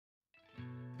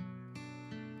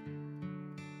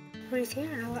Who's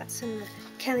here, and I got some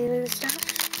Kelly Lou stuff.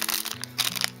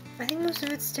 I think most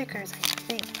of it's stickers, I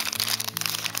think.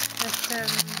 But,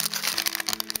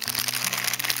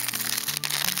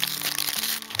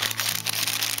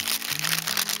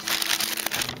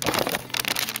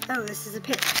 oh, this is a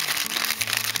pin.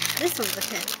 This one's a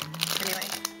pin. Anyway.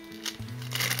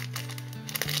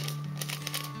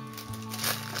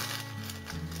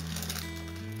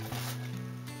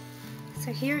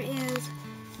 So here is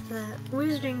the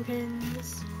wizarding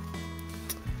pins.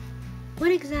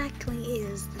 What exactly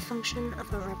is the function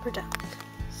of a rubber duck?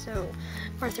 So,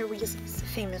 Arthur Weasley's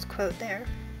famous quote there.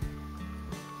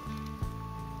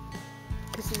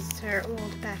 This is her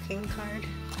old backing card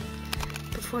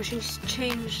before she's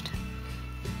changed.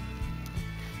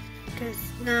 Because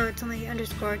now it's only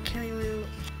underscore Kelly Lou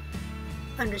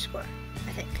underscore,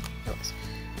 I think it was.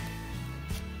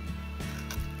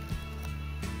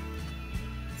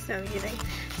 So amusing.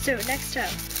 So next up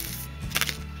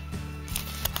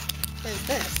is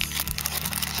this.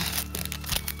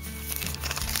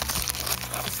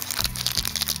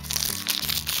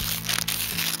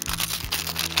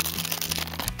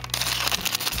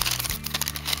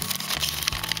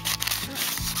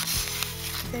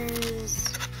 There's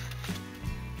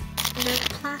no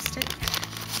plastic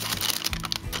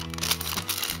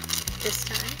this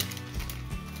time.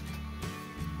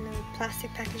 No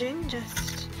plastic packaging, just...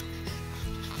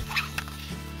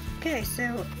 Okay,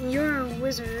 so your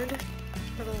wizard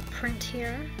little print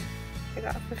here I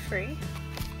got for free.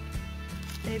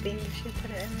 Maybe you should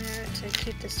put it in there to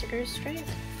keep the stickers straight.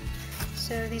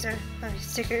 So these are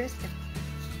stickers. They're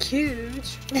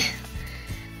huge.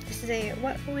 This is a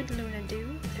What Would Luna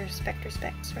Do? There's Spectre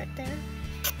Specs right there.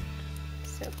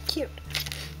 So cute.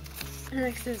 And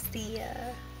next is the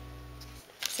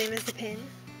same as the pin.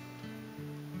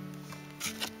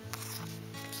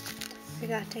 We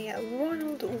got a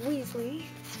Ronald Weasley,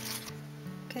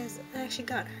 because I actually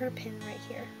got her pin right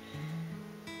here.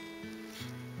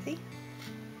 See?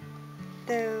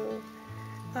 Though,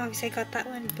 obviously I got that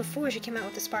one before she came out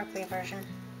with the sparkly version.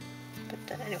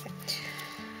 But anyway.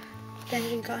 Then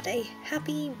we got a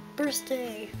Happy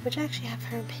Birthday, which I actually have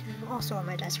her pin also on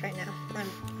my desk right now.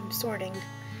 I'm sorting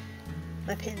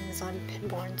my pins on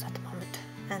pinboards at the moment,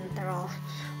 and they're all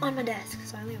on my desk,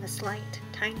 so I only have a slight,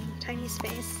 tiny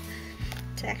space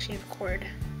to actually record.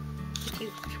 If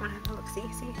you want to have a look, see,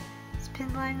 there's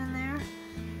pin line in there,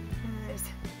 and there's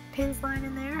pins line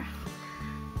in there.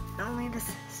 And only this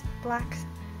black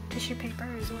tissue paper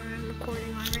is what I'm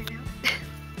recording on right now.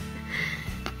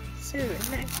 So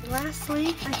next, lastly,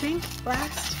 I think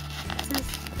last. This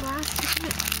is last, isn't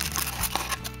it?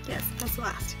 Yes, that's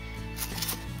last.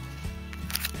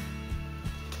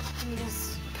 Let me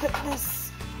just put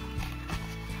this,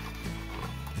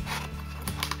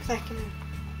 because I can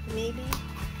maybe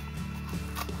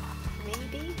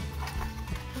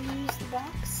use the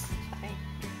box if I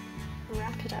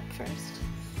wrap it up first.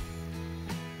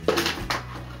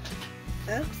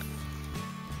 Oops.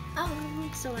 Oh,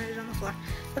 still landed on the floor.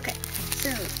 Okay, so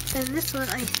then this one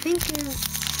I think is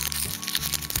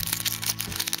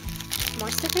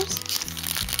more stickers?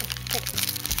 Okay.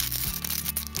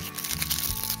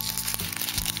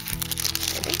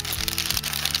 Maybe?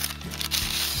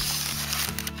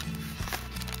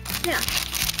 Yeah.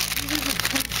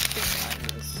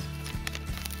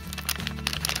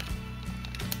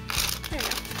 There we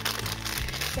go.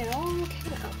 It all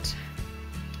came out.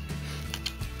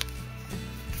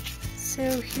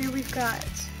 So here we've got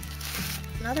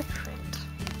another print.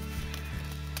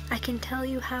 I can tell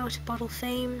you how to bottle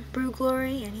fame, brew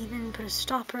glory, and even put a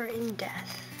stopper in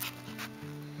death.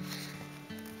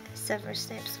 Severus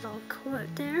Snape's little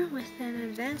quote there with an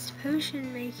advanced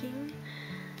potion making,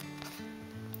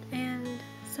 and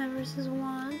Severus's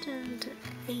wand, and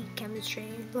a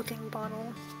chemistry looking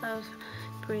bottle of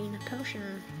green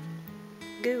potion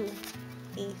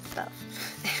goo-y stuff.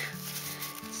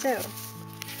 So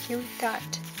here we've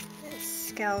got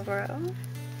Scalbro,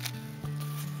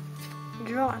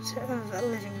 Draught of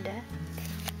Living Death,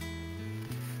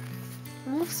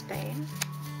 Wolfsbane,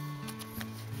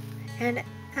 and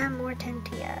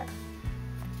Amortentia.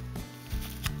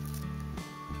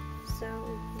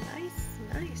 So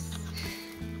nice.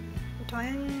 Do I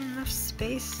have enough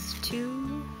space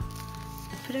to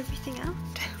put everything out?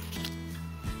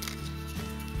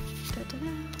 Put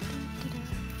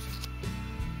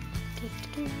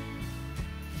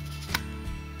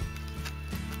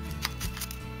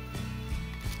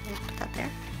that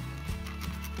there.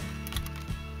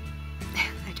 I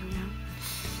don't know.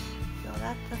 No,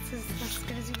 that's as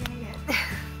good as you're gonna get.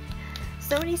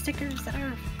 So many stickers that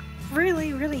are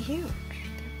really huge.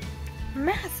 They're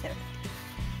massive.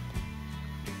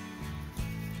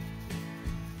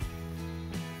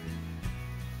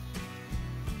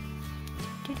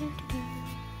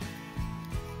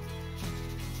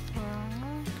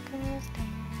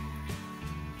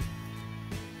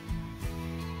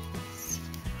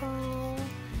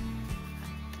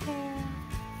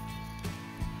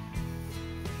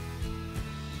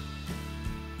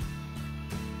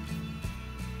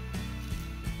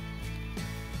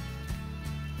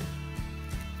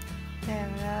 There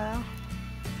we go.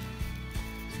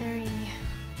 Very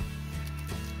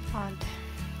odd.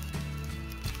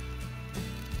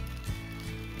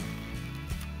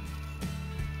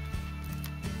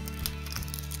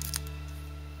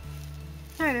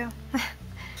 There we go.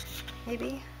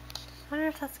 Maybe. I wonder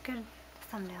if that's a good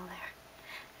thumbnail there.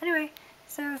 Anyway,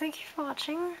 so thank you for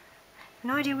watching. I have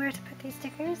no idea where to put these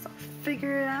stickers. I'll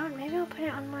figure it out. Maybe I'll put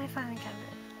it on my filing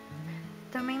cabinet.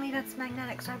 Though mainly that's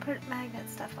magnetic, so I put magnet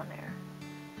stuff on there.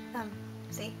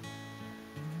 See?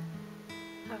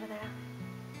 Over there.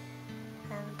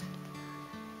 And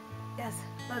yes,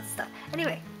 loads of stuff.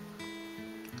 Anyway,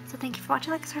 so thank you for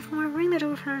watching. Like, subscribe for more. Ring that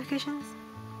over for notifications.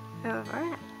 Over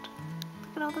and out.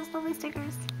 Look at all those lovely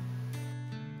stickers.